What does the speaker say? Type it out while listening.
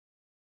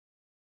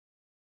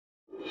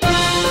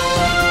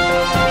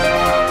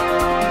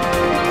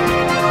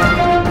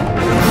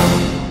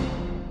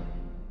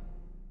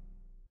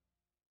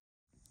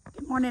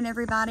Morning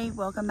everybody,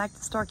 welcome back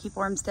to Starkey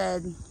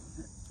Farmstead.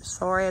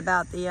 Sorry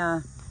about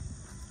the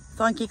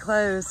funky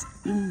clothes.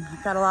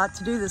 I've got a lot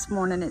to do this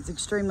morning. It's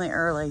extremely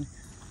early.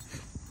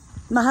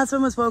 My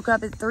husband was woke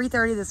up at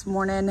 3:30 this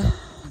morning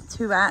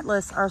to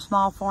Atlas, our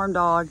small farm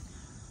dog,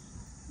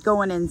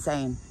 going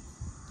insane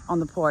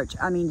on the porch.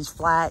 I mean, just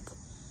flat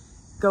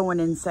going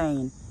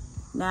insane.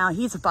 Now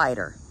he's a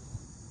fighter.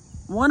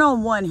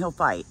 One-on-one he'll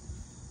fight.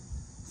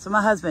 So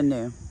my husband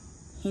knew.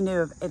 He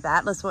knew if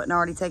Atlas wasn't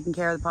already taking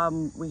care of the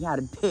problem, we had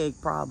a big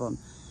problem.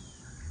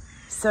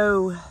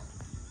 So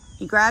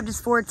he grabbed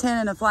his 410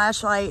 and a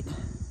flashlight,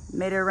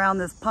 made it around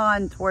this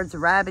pond towards the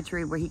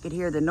rabbitry where he could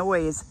hear the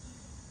noise,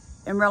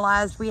 and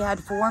realized we had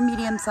 4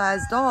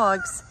 medium-sized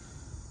dogs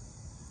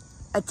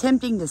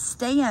attempting to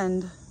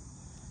stand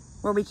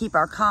where we keep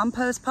our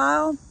compost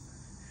pile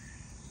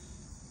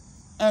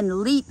and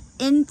leap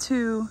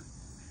into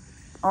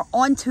or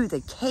onto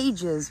the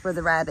cages where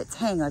the rabbits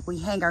hang. Like we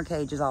hang our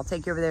cages. I'll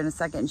take you over there in a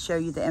second and show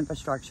you the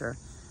infrastructure.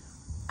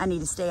 I need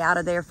to stay out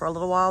of there for a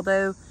little while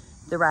though.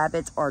 The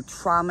rabbits are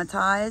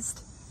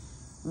traumatized.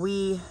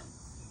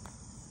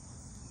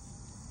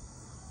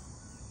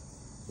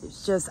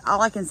 It's just,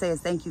 all I can say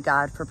is thank you,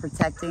 God, for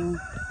protecting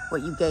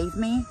what you gave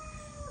me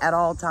at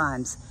all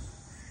times.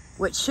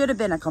 What should have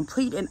been a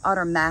complete and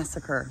utter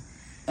massacre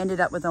ended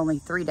up with only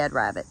 3 dead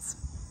rabbits.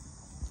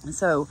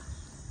 So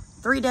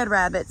 3 dead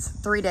rabbits,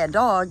 3 dead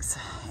dogs,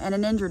 and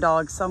an injured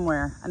dog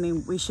somewhere. I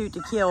mean, we shoot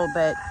to kill,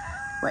 but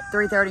at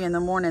 3:30 in the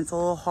morning, it's a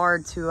little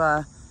hard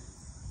to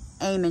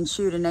aim and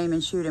shoot.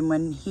 And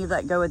when he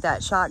let go with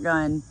that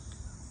shotgun,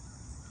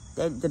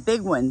 the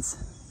big ones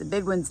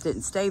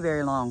didn't stay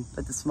very long,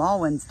 but the small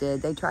ones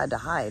did. They tried to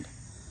hide.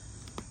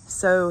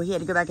 So he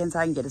had to go back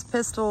inside and get his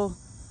pistol,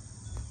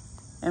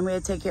 and we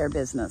had to take care of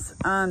business.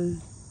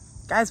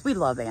 Guys, we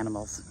love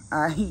animals.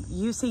 All right,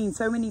 you've seen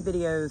so many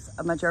videos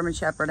of my German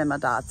Shepherd and my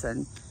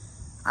Dachshund,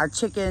 our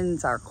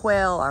chickens, our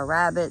quail, our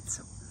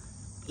rabbits,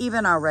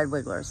 even our red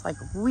wigglers. Like,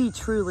 we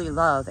truly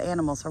love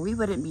animals, or we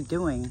wouldn't be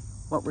doing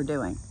what we're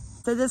doing.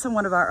 So this in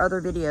one of our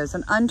other videos,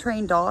 an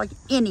untrained dog,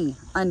 any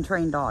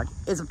untrained dog,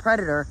 is a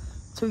predator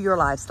to your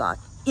livestock,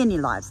 any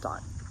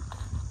livestock.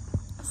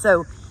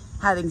 So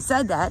having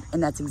said that,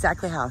 and that's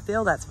exactly how I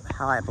feel, that's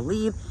how I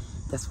believe,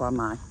 that's why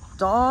my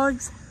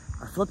dogs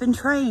are flipping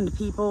trained,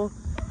 people.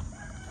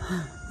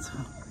 That's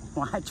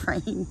why I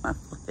train my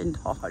flipping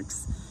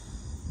dogs.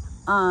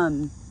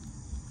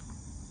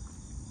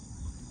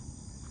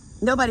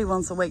 Nobody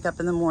wants to wake up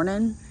in the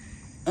morning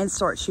and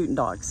start shooting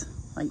dogs.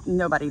 Like,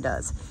 nobody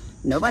does.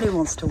 Nobody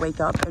wants to wake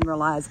up and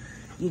realize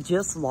you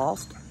just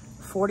lost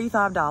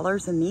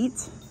 $45 in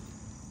meat.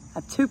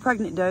 Have 2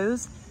 pregnant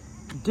does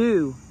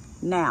due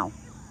now.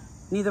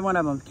 Neither one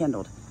of them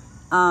kindled.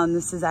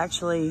 This is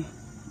actually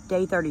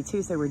day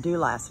 32, so they were due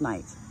last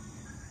night.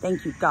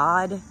 Thank you,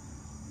 God.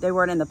 They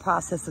weren't in the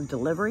process of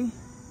delivery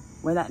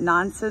when that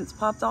nonsense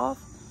popped off.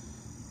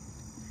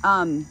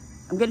 I'm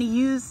going to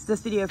use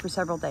this video for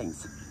several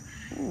things.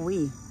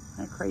 Ooh-wee,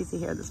 I'm crazy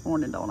here this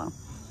morning, don't I? All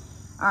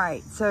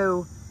right,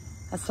 so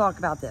let's talk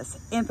about this.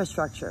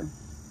 Infrastructure.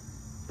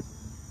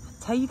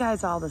 I tell you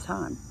guys all the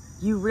time,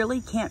 you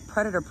really can't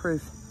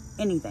predator-proof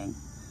anything.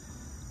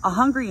 A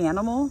hungry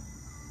animal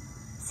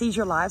sees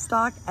your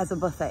livestock as a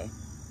buffet.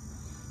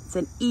 It's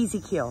an easy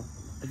kill,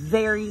 a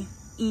very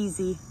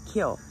easy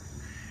kill.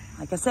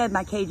 Like I said,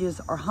 my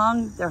cages are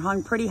hung, they're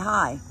hung pretty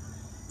high.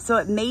 So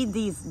it made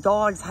these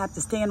dogs have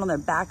to stand on their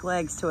back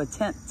legs to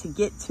attempt to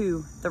get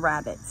to the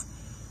rabbits.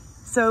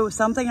 So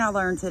something I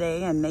learned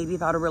today, and maybe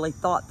if I'd have really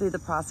thought through the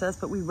process,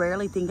 but we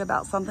rarely think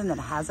about something that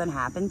hasn't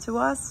happened to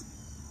us.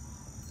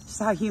 Just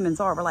how humans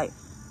are. We're like,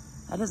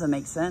 that doesn't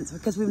make sense,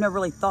 because we've never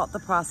really thought the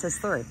process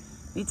through.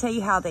 Let me tell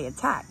you how they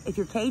attack. If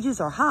your cages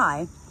are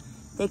high,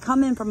 they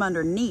come in from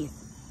underneath.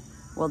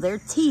 Well, their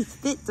teeth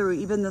fit through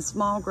even the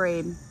small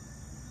grade,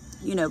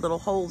 you know, little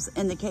holes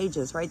in the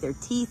cages, right? Their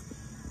teeth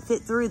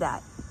fit through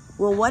that.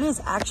 Well, what is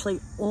actually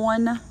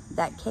on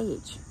that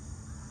cage?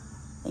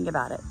 Think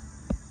about it.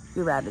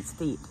 Your rabbit's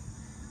feet.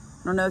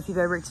 I don't know if you've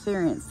ever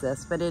experienced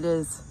this, but it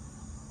is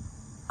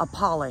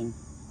appalling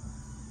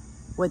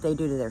what they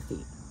do to their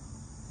feet.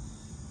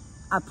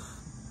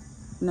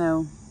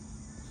 No,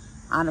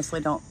 honestly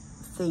don't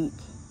think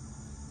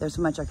there's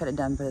much I could have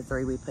done for the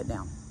 3 we put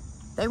down.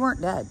 They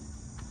weren't dead,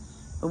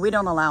 but we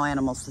don't allow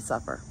animals to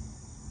suffer.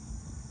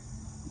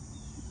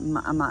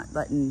 I'm not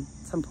letting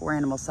some poor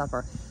animals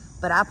suffer,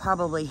 but I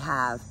probably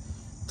have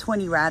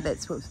 20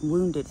 rabbits with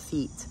wounded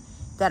feet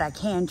that I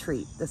can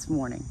treat this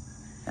morning.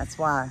 That's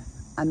why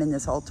I'm in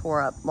this whole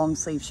tore up long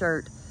sleeve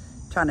shirt,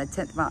 trying to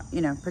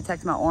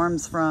protect my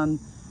arms from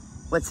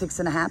what's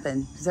fixing to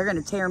happen, because they're going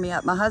to tear me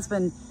up. My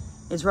husband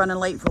is running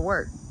late for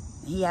work.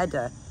 He had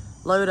to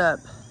load up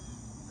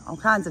all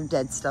kinds of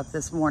dead stuff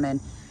this morning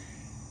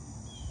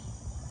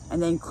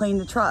and then clean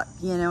the truck.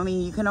 You know, I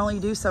mean, you can only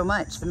do so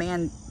much. The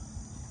man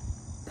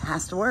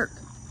has to work.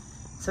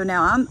 So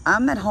now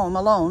I'm at home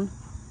alone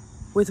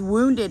with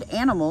wounded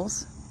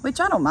animals, which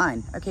I don't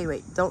mind. Okay,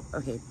 wait,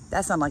 okay,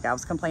 that sounded like I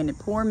was complaining.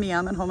 Poor me,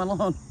 I'm at home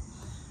alone.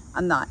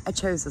 I'm not, I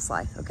chose this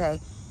life,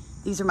 okay?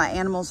 These are my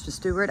animals to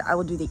steward. I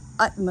will do the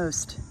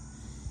utmost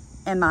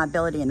in my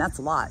ability, and that's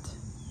a lot,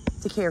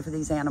 to care for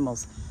these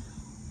animals.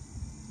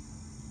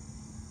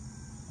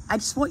 I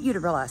just want you to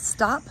realize,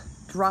 stop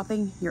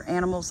dropping your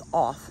animals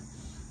off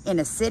in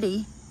a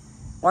city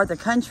or the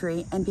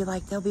country and be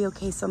like, they'll be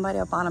okay, somebody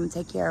will find them and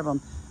take care of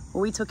them.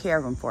 Well, we took care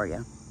of them for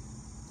you.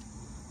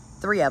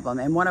 3 of them,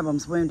 and 1 of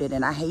them's wounded,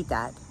 and I hate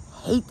that.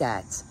 Hate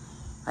that.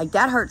 Like,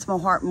 that hurts my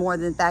heart more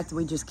than the fact that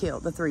we just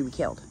killed, the 3 we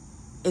killed,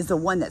 is the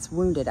one that's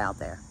wounded out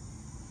there.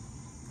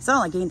 It's not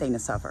like anything to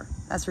suffer.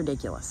 That's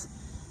ridiculous.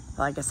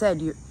 Like I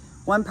said,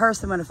 one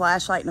person with a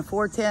flashlight and a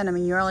 410, I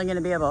mean, you're only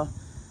gonna be able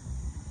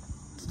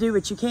to do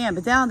what you can,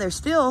 but now there's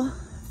still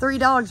 3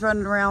 dogs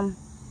running around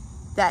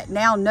that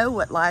now know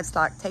what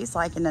livestock tastes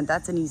like, and then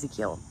that's an easy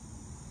kill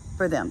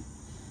for them.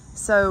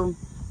 So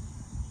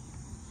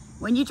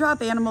when you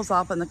drop animals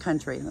off in the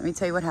country, let me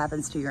tell you what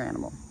happens to your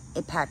animal.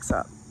 It packs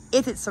up,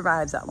 if it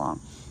survives that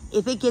long.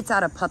 If it gets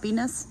out of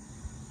puppiness,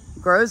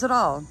 grows at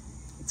all,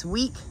 it's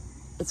weak,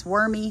 it's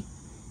wormy,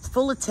 it's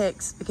full of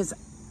ticks, because,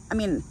 I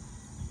mean,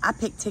 I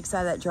pick ticks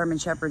out of that German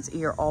Shepherd's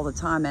ear all the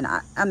time, and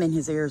I'm in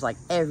his ears like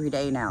every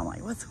day now. I'm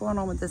like, what's going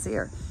on with this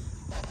ear?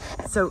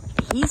 So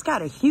he's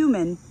got a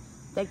human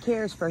that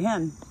cares for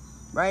him,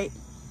 right?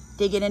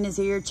 Digging in his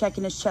ear,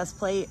 checking his chest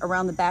plate,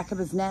 around the back of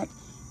his neck,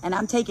 and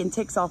I'm taking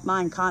ticks off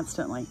mine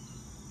constantly.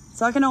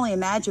 So I can only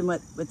imagine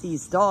what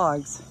these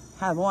dogs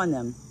have on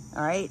them,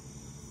 all right?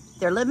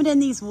 They're living in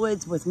these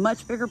woods with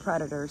much bigger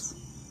predators,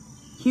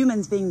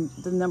 humans being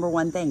the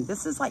 #1 thing.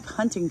 This is like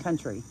hunting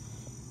country.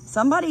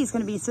 Somebody's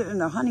gonna be sitting in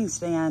their hunting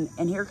stand,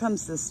 and here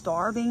comes this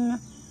starving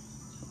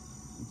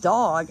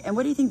dog, and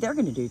what do you think they're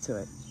gonna do to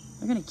it?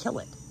 They're gonna kill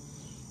it.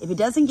 If it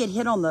doesn't get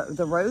hit on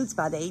the roads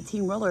by the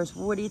 18-wheelers,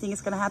 what do you think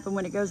is gonna happen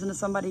when it goes into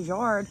somebody's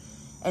yard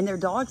and their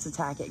dogs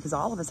attack it? Because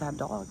all of us have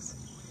dogs.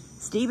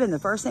 Steven, the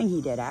first thing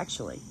he did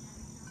actually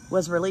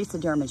was release the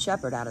German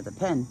Shepherd out of the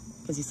pen,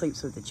 because he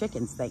sleeps with the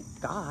chickens, thank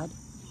God.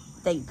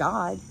 Thank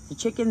God. The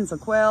chickens, the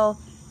quail,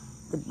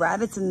 the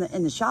rabbits in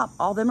the shop,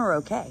 all of them are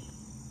okay.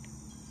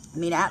 I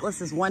mean,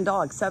 Atlas is 1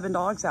 dog, 7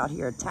 dogs out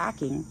here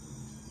attacking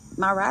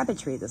my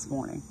rabbitry this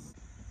morning.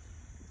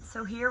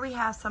 So here we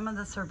have some of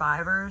the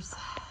survivors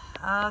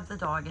of the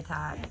dog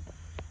attack.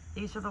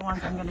 These are the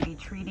ones I'm gonna be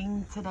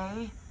treating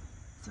today.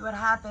 So what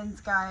happens,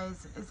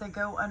 guys, is they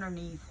go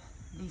underneath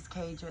these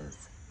cages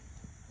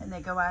and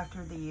they go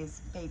after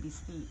these babies'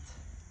 feet.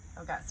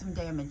 I've got some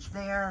damage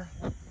there.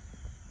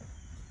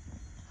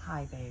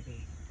 Hi,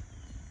 baby.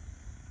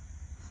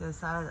 So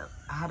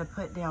I had to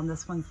put down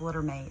this one's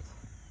litter mate.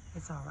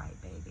 It's all right,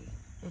 baby.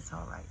 It's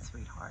all right,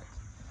 sweetheart.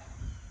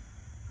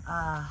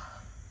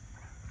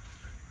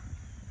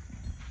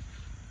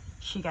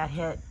 She got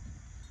hit,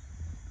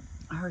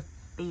 her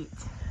feet.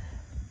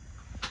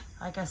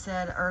 Like I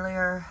said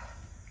earlier,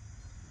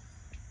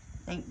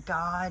 thank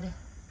God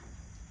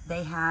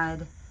they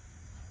had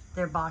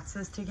their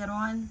boxes to get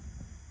on.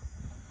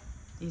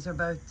 These are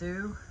both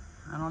due.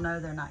 I don't know,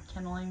 they're not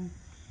kenneling.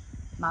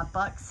 My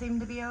bucks seem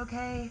to be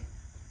okay.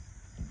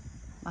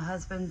 My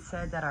husband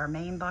said that our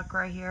main buck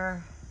right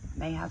here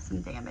may have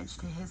some damage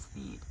to his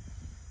feet,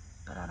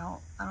 but I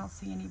don't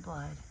see any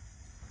blood.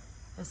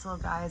 This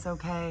little guy is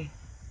okay.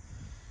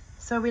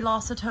 So we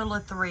lost a total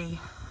of 3.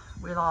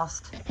 We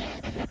lost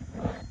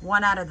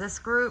 1 out of this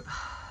group,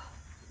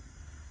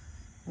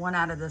 1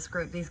 out of this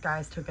group. These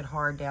guys took it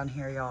hard down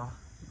here, y'all.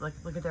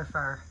 Look at their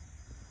fur.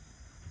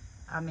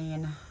 I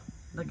mean,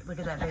 look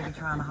at that baby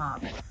trying to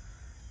hop.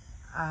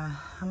 I'm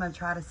gonna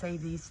try to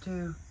save these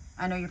 2.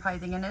 I know you're probably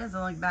thinking, it doesn't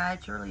look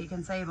bad, surely you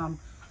can save them.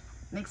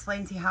 Let me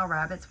explain to you how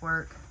rabbits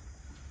work.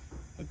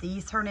 If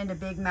these turn into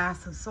big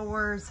massive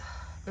sores,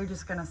 they're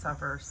just gonna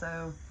suffer.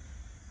 So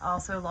I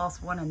also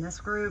lost 1 in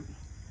this group.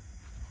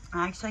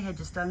 I actually had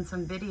just done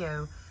some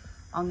video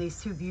on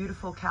these 2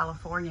 beautiful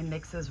California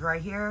mixes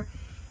right here,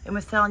 and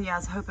was telling you I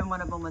was hoping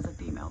one of them was a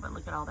female, but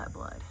look at all that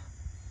blood.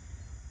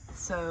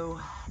 So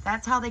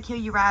that's how they kill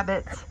you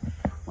rabbits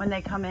when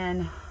they come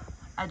in.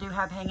 I do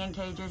have hanging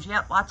cages.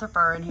 Yep, lots of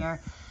fur in here.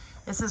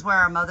 This is where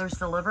our mothers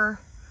deliver.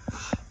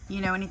 You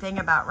know anything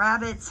about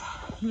rabbits,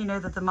 you know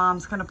that the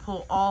mom's gonna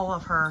pull all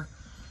of her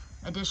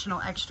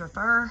additional extra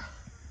fur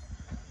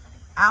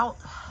out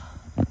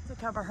to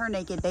cover her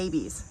naked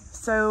babies.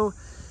 So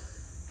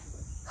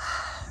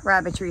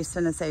rabbitry is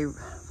to say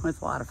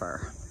with a lot of fur.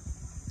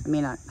 I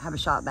mean, I have a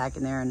shop back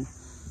in there, and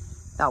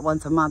about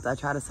once a month I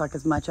try to suck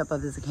as much up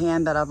of as I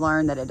can, but I've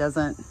learned that it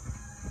doesn't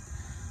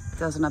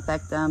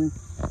affect them.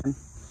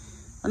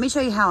 Let me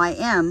show you how I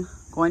am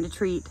going to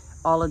treat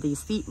all of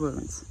these feet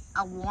wounds.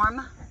 A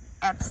warm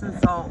Epsom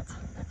salt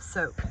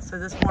soak. So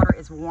this water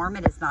is warm,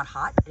 it is not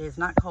hot, it is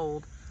not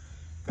cold.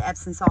 The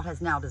Epsom salt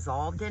has now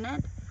dissolved in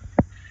it.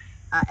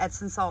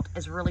 Epsom salt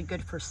is really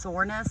good for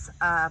soreness.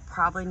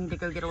 Probably need to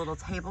go get a little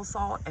table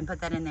salt and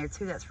put that in there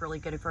too. That's really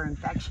good for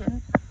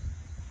infection.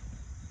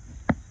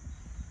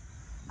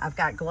 I've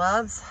got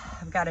gloves.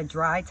 I've got a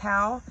dry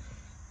towel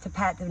to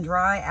pat them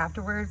dry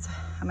afterwards.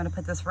 I'm gonna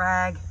put this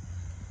rag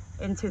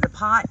into the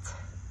pot.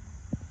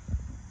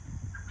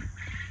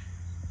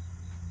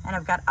 And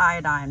I've got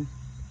iodine,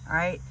 all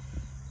right?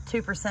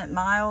 2%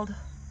 mild.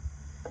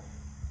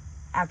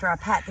 After I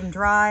pat them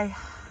dry,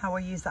 I will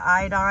use the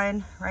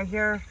iodine right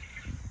here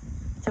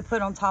to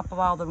put on top of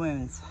all the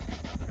wounds.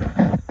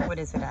 What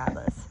is it,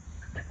 Atlas?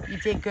 You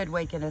did good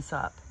waking us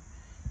up.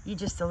 You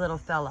just a little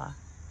fella.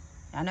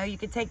 I know you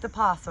could take the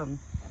possum,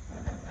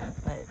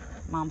 but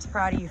Mom's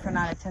proud of you for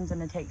not attempting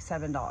to take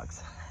 7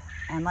 dogs.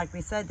 And like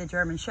we said, the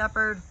German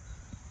Shepherd,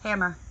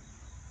 Hammer,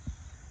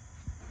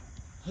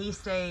 he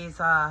stays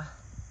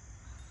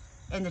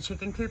in the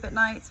chicken coop at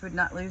night, so we'd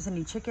not lose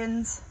any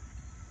chickens.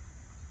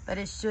 But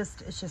it's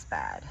just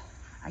bad.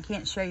 I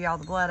can't show you all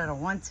the blood, I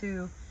don't want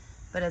to,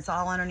 but it's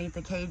all underneath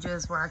the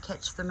cages where I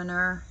catch the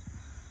manure.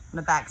 On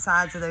the back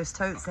sides of those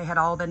totes, they had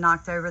all been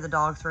knocked over. The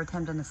dogs were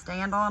attempting to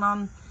stand on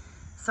them.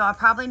 So I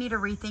probably need to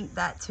rethink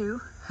that too.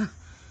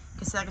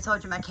 Because like I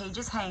told you, my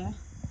cages hang,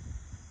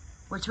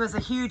 which was a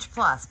huge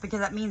plus because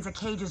that means the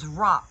cages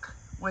rock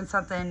when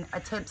something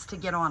attempts to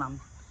get on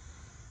them.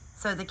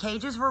 So the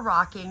cages were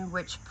rocking,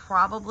 which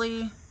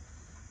probably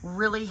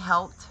really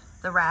helped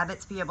the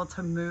rabbits be able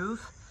to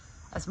move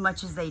as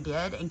much as they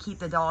did and keep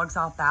the dogs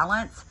off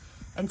balance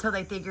until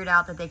they figured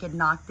out that they could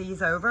knock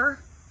these over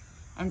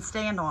and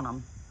stand on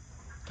them.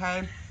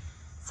 Okay,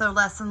 so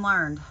lesson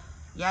learned.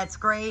 Yeah, it's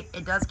great.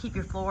 It does keep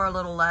your floor a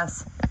little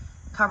less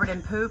covered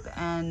in poop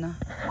and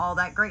all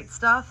that great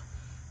stuff.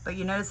 But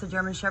you notice the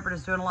German Shepherd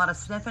is doing a lot of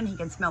sniffing. He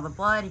can smell the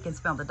blood, he can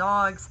smell the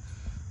dogs.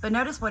 But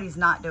notice what he's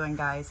not doing,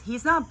 guys.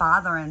 He's not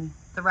bothering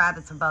the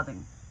rabbits above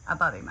him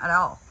at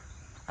all.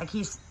 Like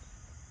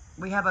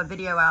we have a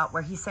video out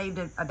where he saved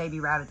a baby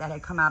rabbit that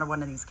had come out of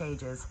one of these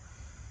cages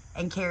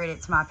and carried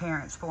it to my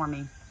parents for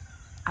me.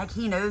 Like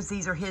he knows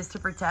these are his to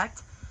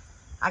protect.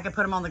 I could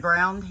put him on the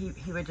ground,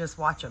 he would just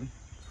watch them.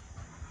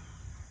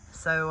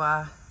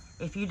 So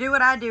if you do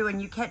what I do and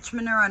you catch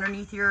manure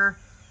underneath your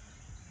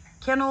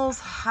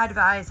kennels, I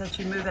advise that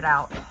you move it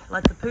out.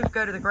 Let the poop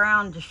go to the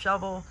ground, just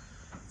shovel.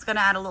 It's gonna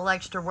add a little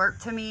extra work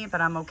to me,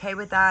 but I'm okay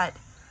with that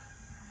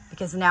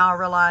because now I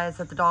realize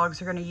that the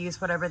dogs are gonna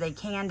use whatever they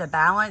can to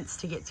balance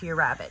to get to your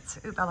rabbits.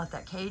 Oop, I left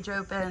that cage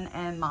open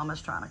and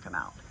Mama's trying to come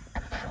out.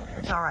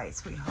 It's all right,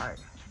 sweetheart.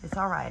 It's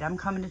all right, I'm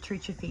coming to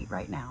treat your feet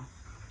right now.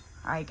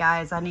 All right,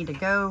 guys, I need to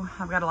go.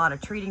 I've got a lot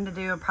of treating to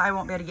do. I probably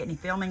won't be able to get any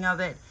filming of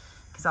it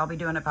because I'll be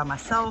doing it by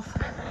myself.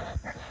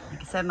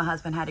 Like I said, my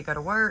husband had to go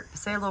to work.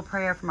 Say a little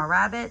prayer for my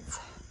rabbits.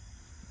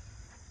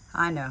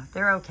 I know,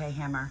 they're okay,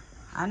 Hammer.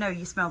 I know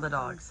you smell the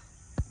dogs.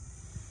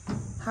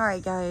 All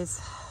right, guys,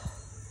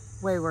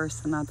 way worse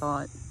than I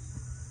thought.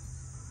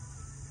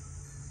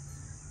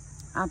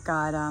 I've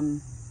got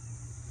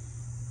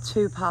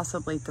 2,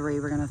 possibly 3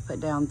 we're gonna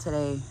put down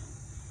today.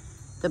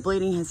 The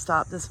bleeding had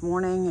stopped this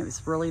morning. It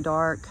was really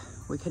dark.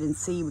 We could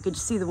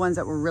just see the ones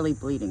that were really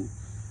bleeding.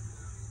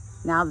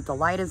 Now that the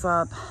light is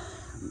up,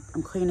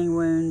 I'm cleaning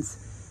wounds.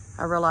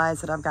 I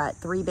realize that I've got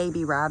 3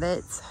 baby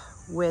rabbits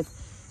with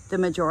the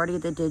majority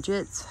of the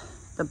digits,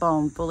 the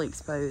bone fully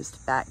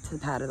exposed back to the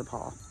pad of the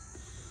paw.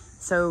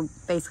 So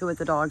basically what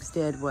the dogs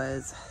did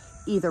was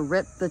either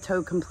rip the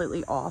toe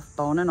completely off,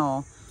 bone and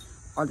all,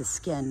 or the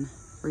skin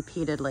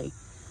repeatedly.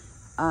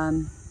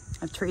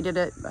 I've treated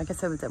it, like I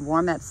said, with the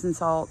warm Epsom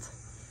salt.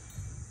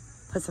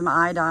 Put some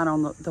iodine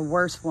on the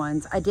worst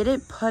ones. I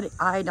didn't put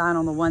iodine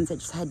on the ones that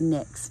just had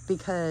nicks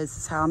because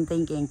that's how I'm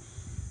thinking.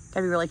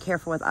 Gotta be really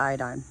careful with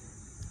iodine.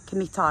 It can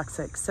be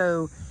toxic.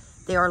 So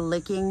they are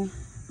licking,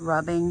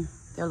 rubbing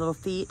their little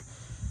feet.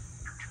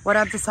 What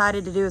I've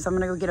decided to do is I'm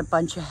gonna go get a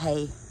bunch of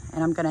hay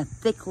and I'm gonna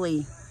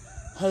thickly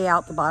hay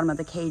out the bottom of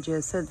the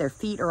cages so that their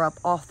feet are up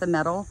off the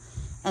metal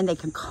and they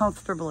can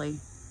comfortably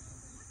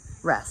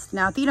rest.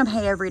 Now I feed them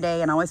hay every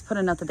day and I always put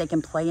enough that they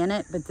can play in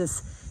it, but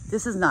this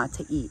is not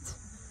to eat.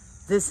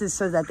 This is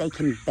so that they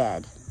can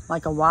bed.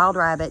 Like a wild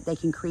rabbit, they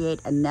can create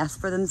a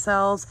nest for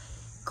themselves,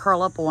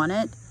 curl up on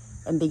it,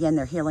 and begin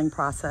their healing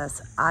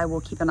process. I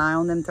will keep an eye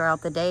on them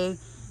throughout the day.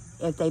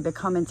 If they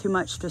become in too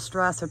much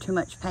distress or too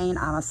much pain,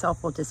 I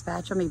myself will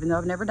dispatch them, even though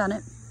I've never done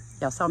it.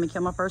 Y'all saw me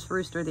kill my first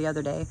rooster the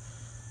other day.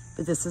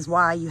 But this is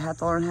why you have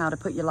to learn how to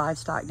put your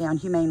livestock down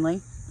humanely.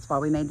 That's why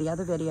we made the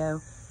other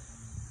video.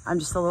 I'm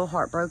just a little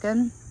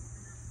heartbroken.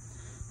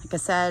 Like I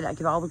said, I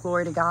give all the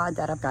glory to God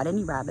that I've got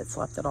any rabbits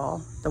left at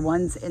all. The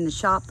ones in the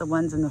shop, the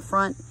ones in the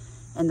front,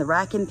 and the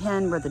rack and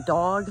pen where the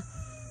dog,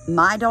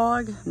 my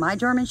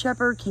German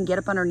Shepherd, can get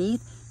up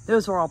underneath.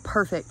 Those are all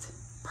perfect.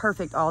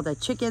 Perfect. All the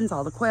chickens,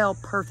 all the quail,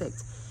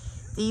 perfect.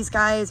 These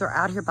guys are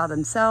out here by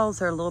themselves.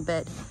 They're a little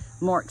bit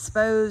more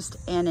exposed,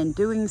 and in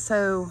doing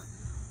so,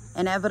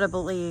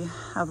 inevitably,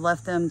 I've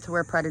left them to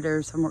where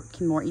predators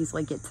can more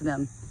easily get to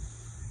them.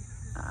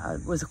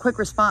 It was a quick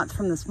response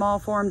from the small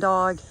farm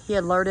dog. He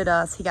alerted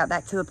us. He got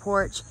back to the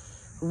porch,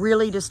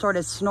 really just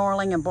started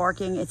snarling and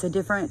barking. It's a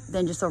different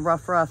than just a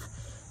rough.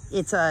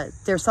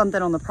 There's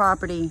something on the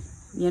property,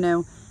 you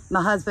know.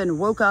 My husband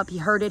woke up, he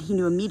heard it, he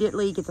knew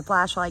immediately, get the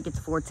flashlight, get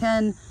to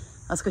 410,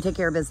 let's go take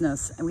care of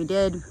business. And we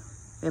did.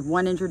 We have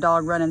 1 injured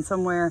dog running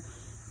somewhere,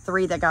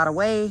 3 that got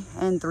away,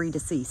 and 3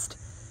 deceased.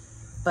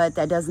 But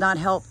that does not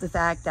help the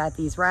fact that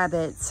these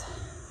rabbits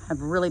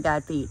have really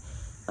bad feet.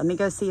 Let me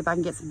go see if I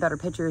can get some better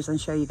pictures and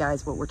show you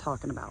guys what we're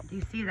talking about. Do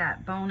you see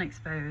that bone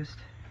exposed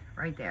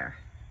right there?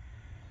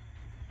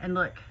 And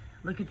look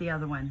at the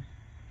other one,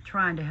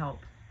 trying to help.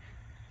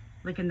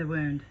 Licking the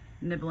wound,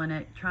 nibbling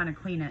it, trying to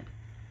clean it.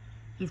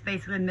 He's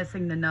basically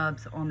missing the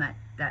nubs on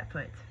that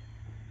foot.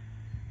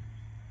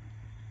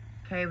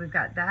 Okay, we've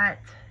got that.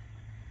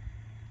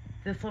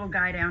 This little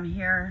guy down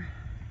here.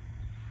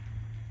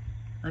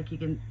 Look, you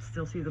can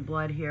still see the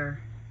blood here.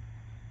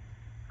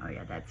 Oh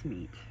yeah, that's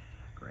meat.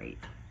 Great.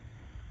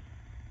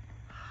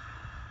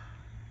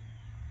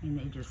 I mean,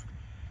 they just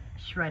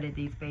shredded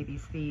these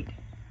babies' feet.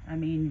 I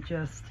mean,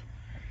 just,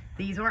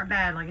 these weren't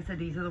bad. Like I said,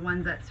 these are the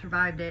ones that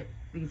survived it.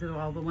 These are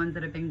all the ones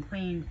that have been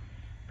cleaned.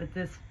 But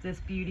this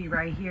beauty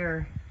right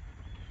here,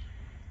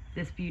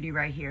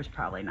 is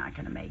probably not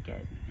gonna make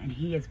it. And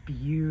he is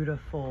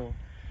beautiful,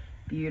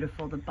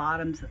 beautiful. The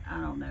bottoms,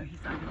 I don't know,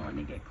 he's not gonna let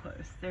me get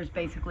close. There's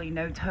basically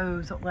no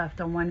toes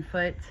left on one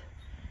foot.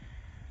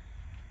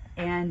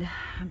 And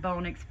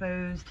bone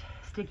exposed,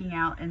 sticking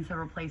out in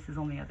several places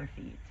on the other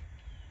feet.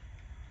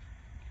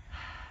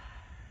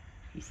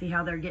 You see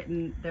how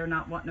they're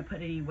not wanting to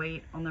put any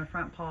weight on their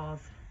front paws.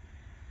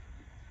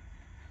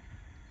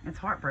 It's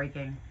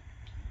heartbreaking.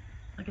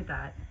 Look at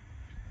that.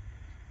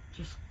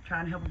 Just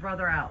trying to help a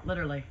brother out,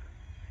 literally.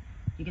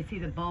 You can see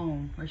the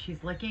bone where she's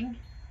licking.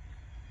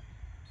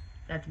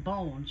 That's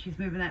bone. She's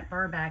moving that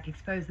burr back,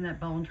 exposing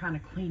that bone, trying to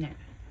clean it.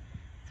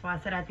 That's why I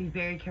said I have to be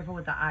very careful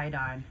with the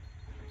iodine,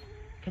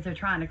 because they're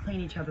trying to clean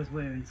each other's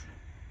wounds.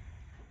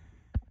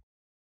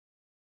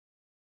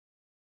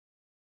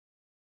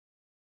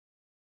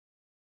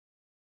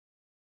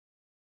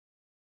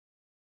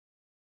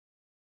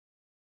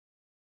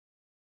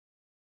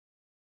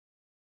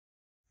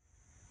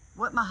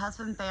 What my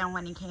husband found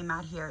when he came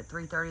out here at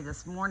 3:30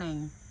 this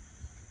morning,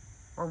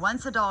 or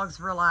once the dogs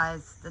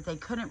realized that they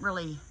couldn't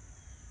really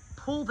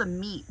pull the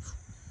meat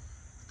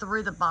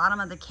through the bottom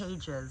of the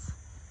cages.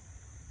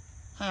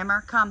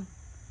 Hammer, come.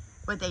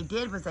 What they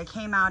did was they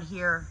came out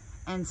here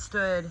and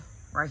stood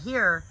right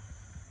here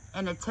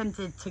and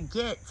attempted to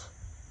get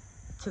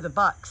to the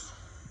bucks.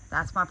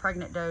 That's my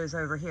pregnant does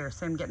over here.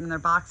 So I'm getting in their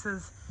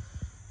boxes.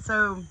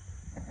 So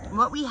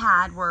what we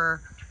had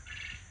were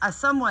a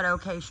somewhat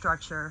okay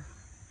structure.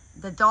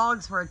 The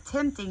dogs were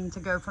attempting to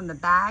go from the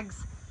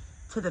bags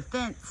to the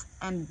fence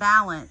and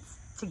balance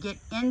to get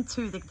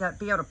into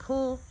be able to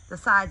pull the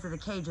sides of the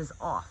cages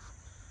off.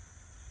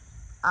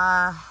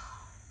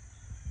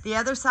 The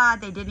other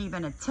side, they didn't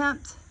even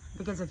attempt,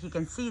 because if you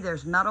can see,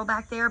 there's metal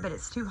back there, but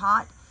it's too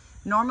hot.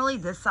 Normally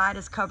this side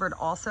is covered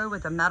also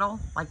with a metal,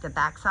 like the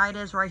back side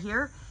is right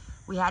here.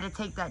 We had to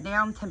take that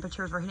down.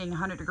 Temperatures were hitting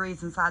 100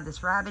 degrees inside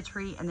this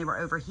rabbitry, and they were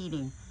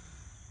overheating.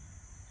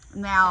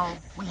 Now,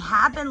 we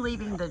have been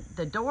leaving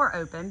the door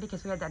open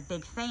because we had that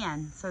big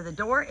fan. So the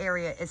door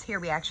area is here.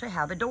 We actually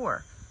have a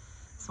door.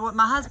 So what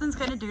my husband's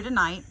gonna do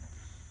tonight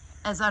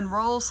is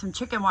unroll some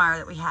chicken wire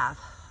that we have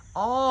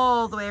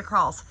all the way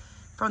across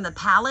from the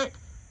pallet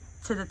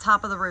to the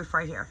top of the roof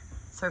right here.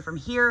 So from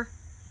here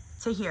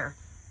to here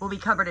will be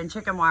covered in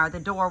chicken wire. The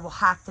door will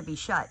have to be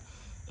shut.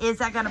 Is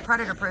that gonna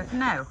predator proof?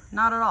 No,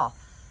 not at all.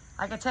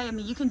 Like I tell you, I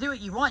mean, you can do what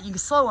you want. You can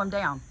slow them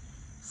down.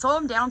 Slow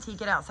them down till you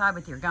get outside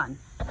with your gun.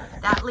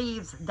 That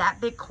leaves that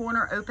big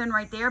corner open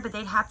right there, but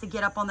they'd have to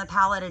get up on the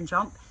pallet and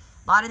jump.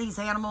 A lot of these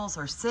animals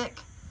are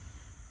sick,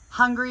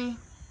 hungry,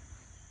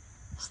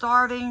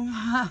 starving.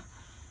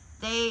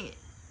 They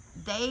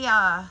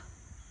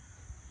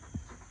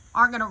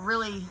aren't gonna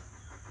really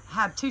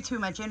have too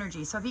much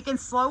energy. So if you can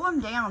slow them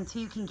down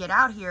till you can get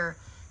out here,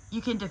 you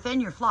can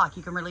defend your flock.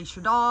 You can release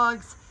your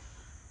dogs.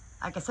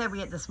 Like I said,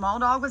 the small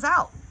dog was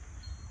out.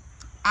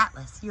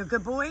 Atlas, you a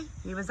good boy?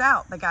 He was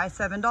out. The guy's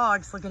 7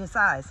 dogs, look at his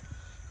size.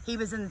 He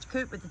was in the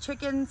coop with the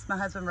chickens. My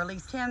husband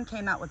released him,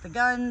 came out with the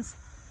guns,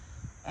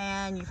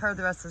 and you've heard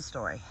the rest of the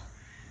story.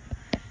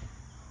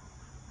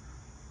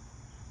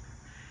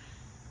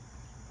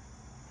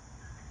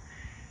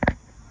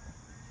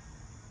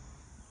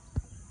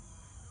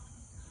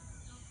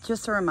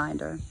 Just a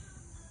reminder,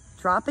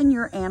 dropping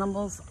your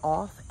animals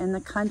off in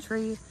the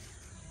country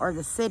or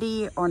the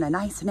city or in a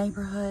nice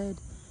neighborhood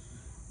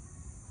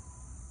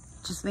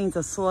just means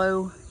a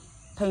slow,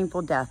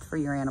 painful death for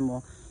your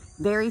animal.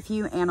 Very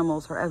few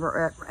animals are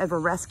ever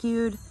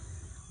rescued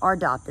or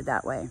adopted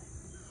that way.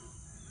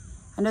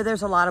 I know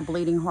there's a lot of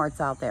bleeding hearts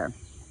out there.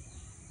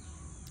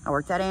 I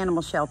worked at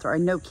animal shelter, a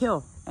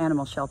no-kill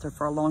animal shelter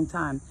for a long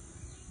time,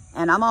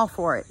 and I'm all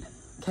for it,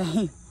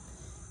 okay?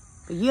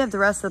 But you have the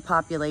rest of the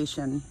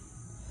population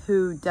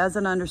who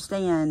doesn't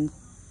understand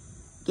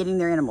getting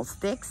their animals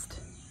fixed,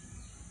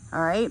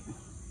 all right?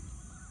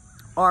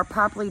 Or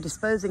properly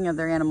disposing of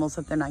their animals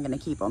if they're not gonna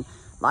keep them.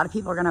 A lot of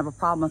people are gonna have a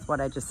problem with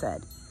what I just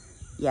said.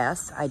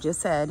 Yes, I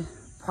just said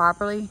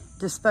properly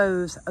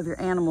dispose of your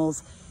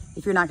animals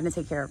if you're not gonna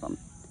take care of them.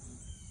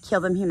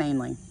 Kill them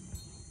humanely,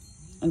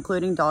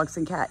 including dogs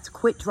and cats.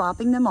 Quit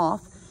dropping them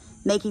off,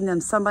 making them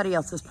somebody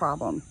else's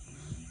problem.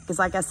 Because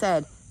like I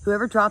said,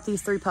 whoever dropped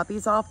these 3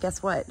 puppies off,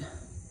 guess what?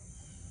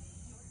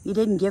 You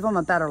didn't give them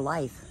a better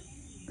life.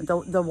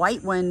 The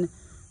white one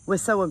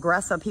was so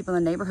aggressive. People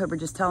in the neighborhood were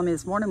just telling me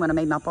this morning when I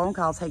made my phone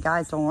calls, hey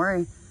guys, don't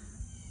worry,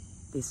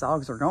 these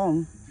dogs are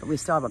gone, but we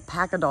still have a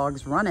pack of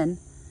dogs running.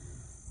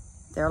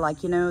 They're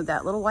like, you know,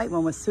 that little white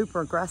one was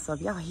super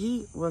aggressive. Yeah,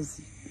 he was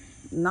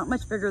not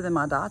much bigger than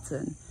my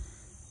Dachshund.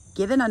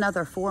 Given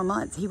another 4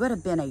 months, he would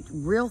have been a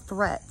real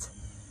threat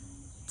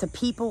to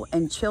people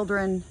and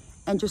children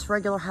and just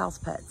regular house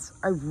pets.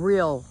 A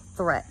real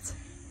threat.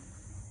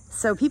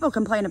 So people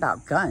complain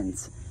about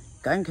guns,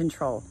 gun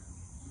control.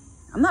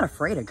 I'm not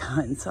afraid of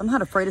guns. I'm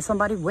not afraid of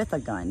somebody with a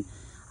gun.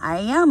 I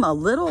am a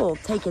little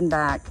taken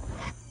back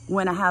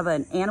when I have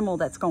an animal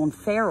that's gone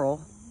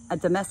feral, a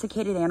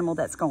domesticated animal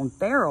that's gone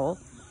feral,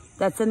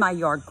 that's in my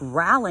yard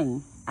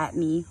growling at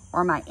me,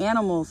 or my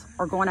animals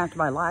are going after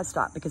my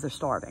livestock because they're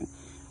starving.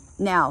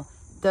 Now,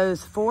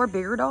 those 4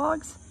 bigger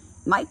dogs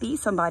might be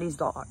somebody's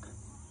dog.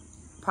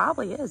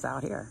 Probably is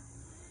out here.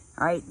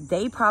 All right,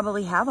 they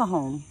probably have a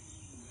home,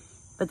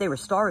 but they were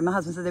starving. My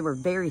husband said they were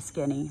very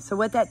skinny. So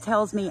what that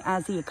tells me,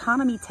 as the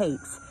economy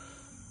takes,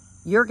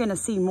 you're gonna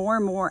see more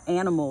and more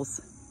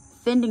animals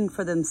fending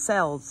for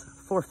themselves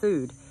for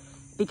food.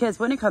 Because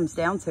when it comes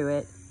down to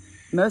it,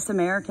 most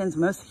Americans,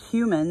 most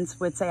humans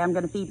would say, I'm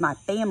gonna feed my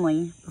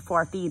family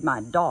before I feed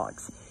my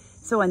dogs.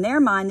 So in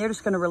their mind, they're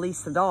just gonna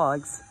release the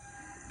dogs,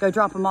 go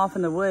drop them off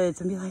in the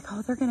woods and be like,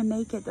 oh, they're gonna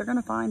make it, they're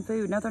gonna find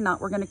food. No, they're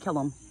not, we're gonna kill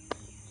them.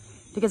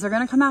 Because they're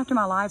gonna come after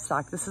my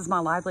livestock. This is my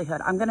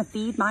livelihood. I'm gonna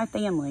feed my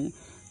family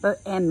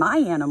and my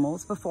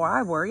animals before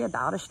I worry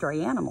about a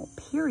stray animal,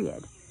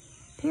 period.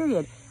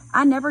 Period.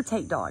 I never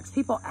take dogs.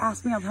 People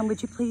ask me all the time,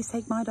 would you please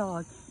take my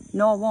dog?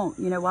 No, I won't.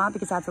 You know why?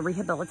 Because I have to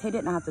rehabilitate it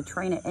and I have to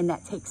train it, and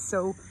that takes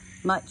so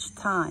much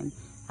time.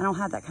 I don't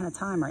have that kind of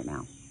time right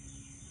now.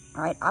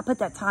 All right, I put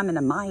that time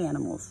into my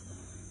animals.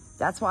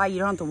 That's why you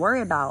don't have to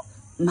worry about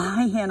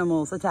my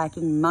animals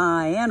attacking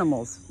my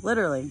animals.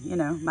 Literally, you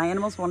know, my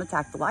animals won't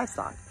attack the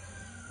livestock.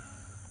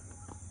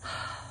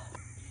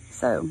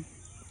 So,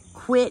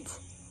 quit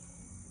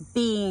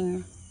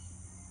being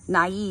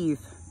naive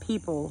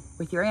people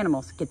with your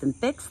animals. Get them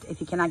fixed. If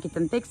you cannot get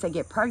them fixed, they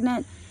get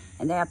pregnant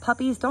and they have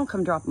puppies. Don't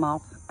come drop them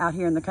off out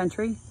here in the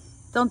country.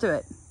 Don't do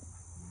it.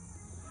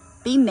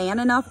 Be man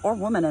enough or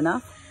woman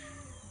enough.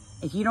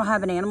 If you don't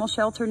have an animal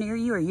shelter near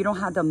you, or you don't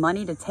have the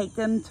money to take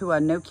them to a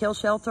no-kill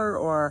shelter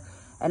or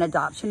an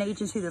adoption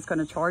agency that's going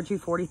to charge you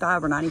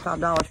 $45 or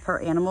 $95 per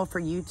animal for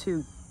you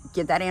to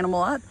give that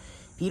animal up,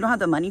 if you don't have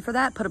the money for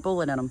that, put a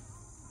bullet in them.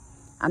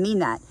 I mean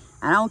that.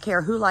 I don't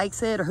care who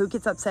likes it or who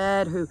gets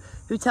upset, who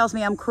tells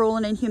me I'm cruel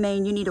and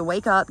inhumane. You need to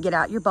wake up, get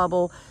out your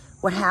bubble.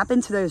 What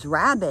happened to those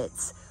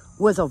rabbits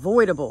was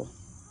avoidable.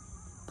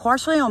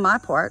 Partially on my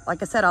part.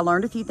 Like I said, I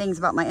learned a few things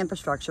about my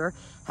infrastructure.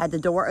 Had the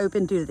door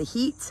open due to the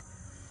heat,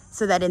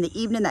 so that in the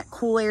evening that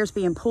cool air is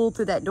being pulled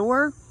through that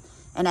door,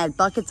 and had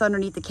buckets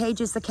underneath the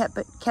cages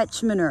to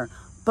catch manure.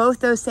 Both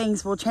those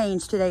things will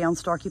change today on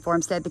Starkey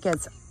Farmstead,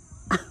 because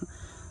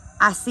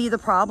I see the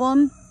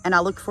problem and I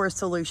look for a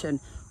solution.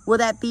 Will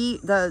that be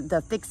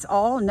the fix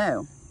all?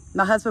 No.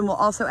 My husband will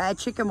also add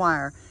chicken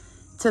wire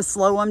to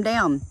slow them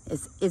down.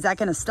 Is that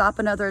going to stop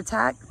another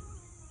attack?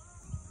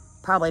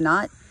 Probably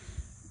not.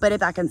 But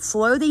if I can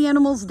slow the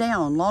animals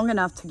down long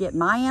enough to get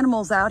my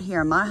animals out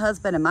here, and my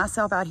husband and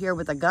myself out here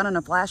with a gun and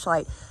a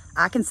flashlight,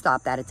 I can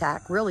stop that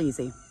attack real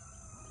easy.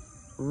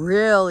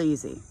 Real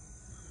easy.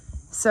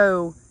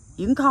 So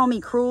you can call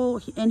me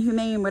cruel,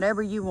 inhumane,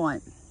 whatever you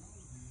want.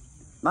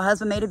 My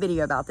husband made a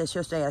video about this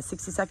yesterday, a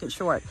 60-second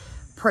short.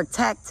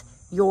 Protect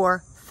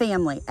your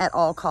family at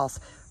all costs.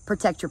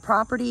 Protect your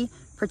property,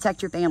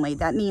 protect your family.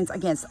 That means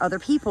against other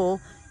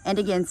people and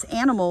against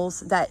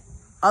animals that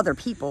other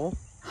people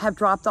have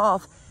dropped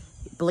off,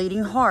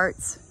 bleeding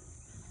hearts.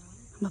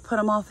 I'm gonna put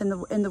them off in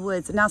the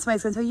woods. And now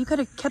somebody's gonna say, you could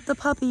have kept the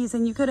puppies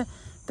and you could have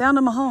found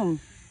them a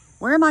home.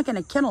 Where am I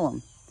gonna kennel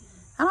them?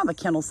 I don't have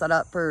a kennel set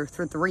up for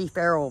 3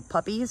 feral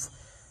puppies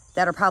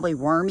that are probably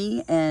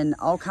wormy and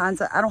all kinds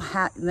of, I don't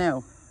have,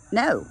 no,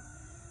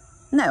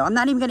 I'm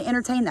not even going to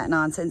entertain that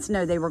nonsense.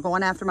 No, they were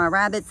going after my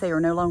rabbits. They are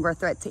no longer a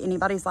threat to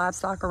anybody's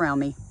livestock around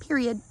me,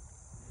 period.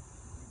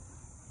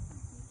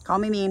 Call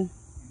me mean.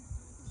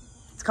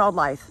 It's called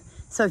life.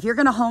 So if you're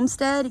going to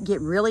homestead,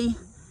 get really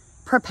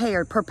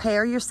prepared.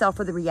 Prepare yourself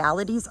for the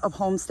realities of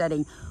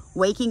homesteading,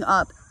 waking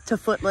up to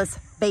footless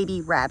baby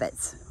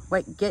rabbits.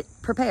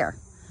 Prepare.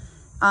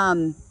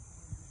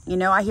 You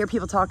know, I hear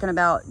people talking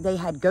about they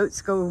had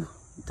goats go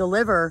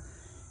deliver,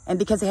 and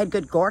because they had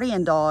good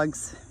guardian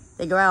dogs,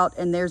 they go out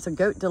and there's a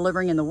goat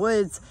delivering in the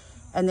woods,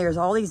 and there's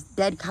all these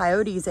dead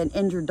coyotes and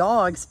injured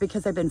dogs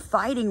because they've been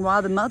fighting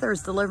while the mother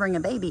is delivering a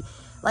baby.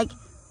 Like,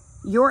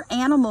 your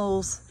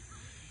animals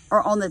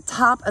are on the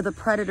top of the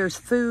predator's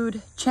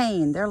food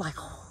chain. They're like,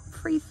 oh,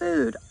 free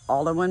food,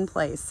 all in one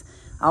place.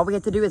 All we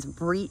have to do is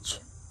breach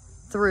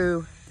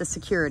through the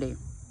security.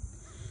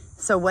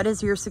 So what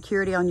does your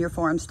security on your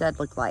farmstead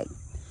look like?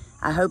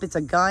 I hope it's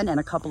a gun and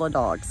a couple of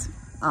dogs,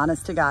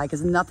 honest to God,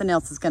 because nothing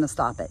else is going to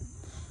stop it.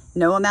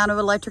 No amount of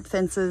electric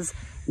fences,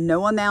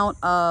 no amount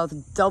of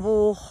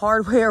double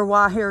hardware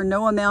wire,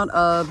 no amount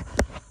of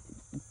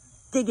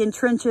digging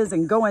trenches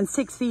and going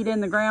 6 feet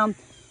in the ground.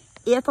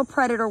 If a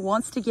predator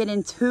wants to get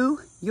into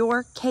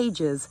your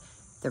cages,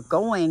 they're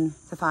going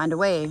to find a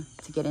way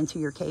to get into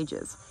your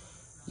cages.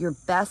 Your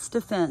best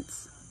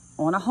defense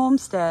on a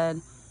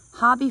homestead,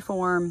 hobby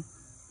farm,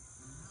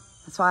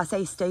 that's why I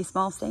say stay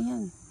small, stay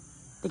in.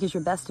 Because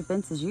your best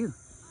defense is you.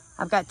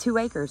 I've got 2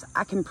 acres.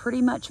 I can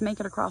pretty much make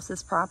it across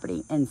this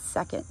property in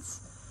seconds.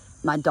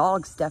 My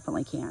dogs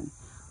definitely can.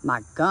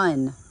 My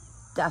gun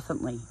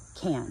definitely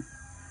can.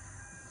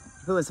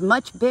 If it was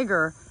much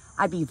bigger,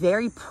 I'd be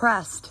very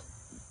pressed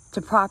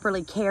to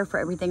properly care for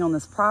everything on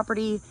this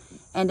property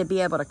and to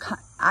be able to,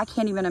 I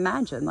can't even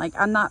imagine. Like,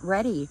 I'm not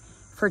ready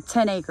for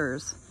 10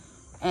 acres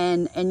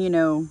and you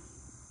know,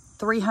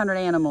 300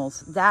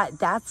 animals.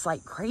 That's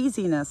like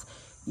craziness.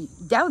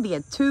 That would be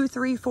a 2,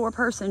 3, 4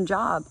 person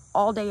job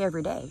all day,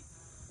 every day.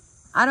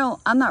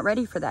 I'm not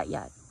ready for that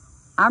yet.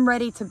 I'm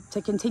ready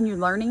to continue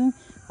learning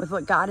with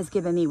what God has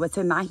given me, what's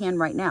in my hand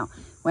right now.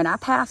 When I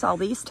pass all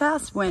these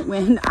tests,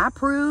 when I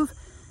prove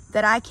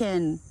that I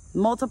can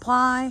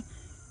multiply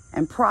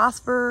and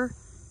prosper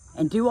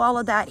and do all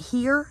of that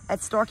here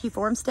at Starkey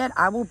Farmstead,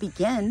 I will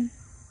begin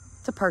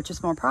to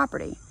purchase more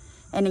property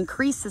and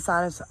increase the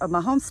size of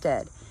my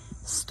homestead.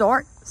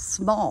 Start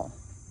small.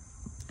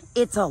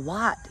 It's a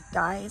lot,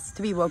 guys,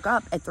 to be woke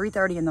up at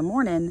 3:30 in the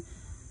morning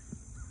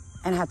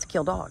and have to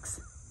kill dogs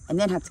and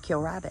then have to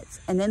kill rabbits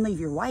and then leave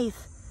your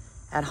wife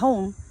at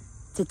home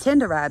to tend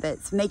to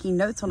rabbits, making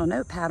notes on a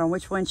notepad on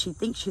which one she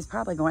thinks she's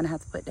probably going to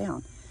have to put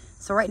down.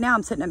 So right now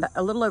I'm sitting at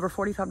a little over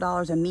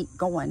 $45 in meat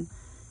going,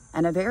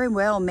 and I very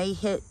well may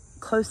hit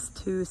close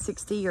to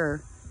 $60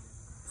 or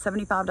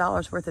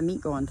 $75 worth of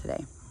meat going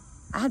today.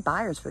 I had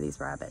buyers for these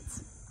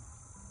rabbits.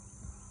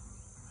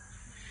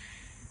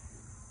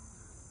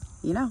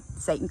 You know,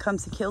 Satan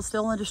comes to kill,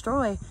 steal, and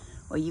destroy.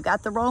 Well, you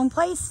got the wrong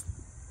place.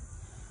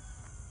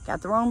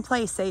 Got the wrong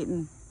place,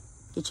 Satan.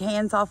 Get your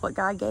hands off what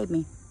God gave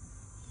me.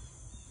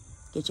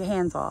 Get your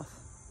hands off.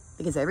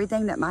 Because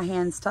everything that my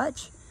hands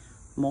touch,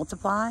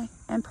 multiply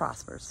and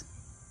prospers.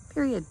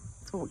 Period.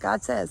 That's what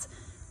God says.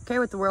 I don't care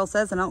what the world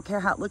says, and I don't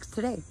care how it looks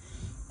today.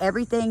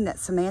 Everything that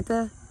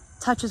Samantha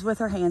touches with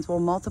her hands will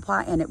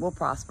multiply and it will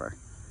prosper.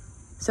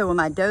 So when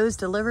my does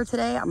deliver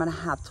today, I'm going to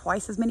have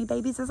twice as many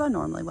babies as I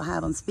normally will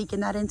have. I'm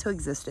speaking that into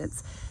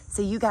existence.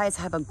 So you guys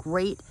have a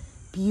great,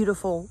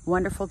 beautiful,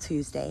 wonderful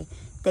Tuesday.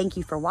 Thank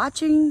you for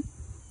watching.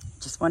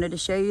 Just wanted to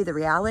show you the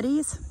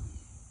realities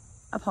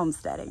of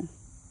homesteading.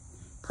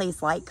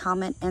 Please like,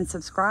 comment, and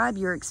subscribe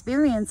your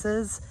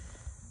experiences.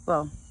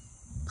 Well,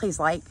 please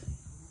like,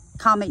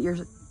 comment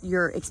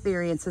your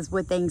experiences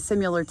with things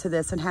similar to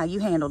this and how you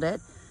handled it.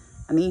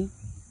 I mean,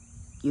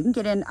 you can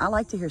get in. I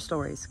like to hear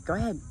stories. Go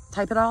ahead,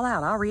 type it all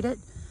out. I'll read it.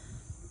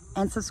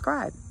 And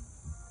subscribe.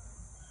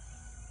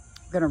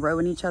 We're going to row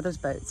in each other's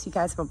boats. You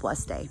guys have a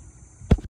blessed day.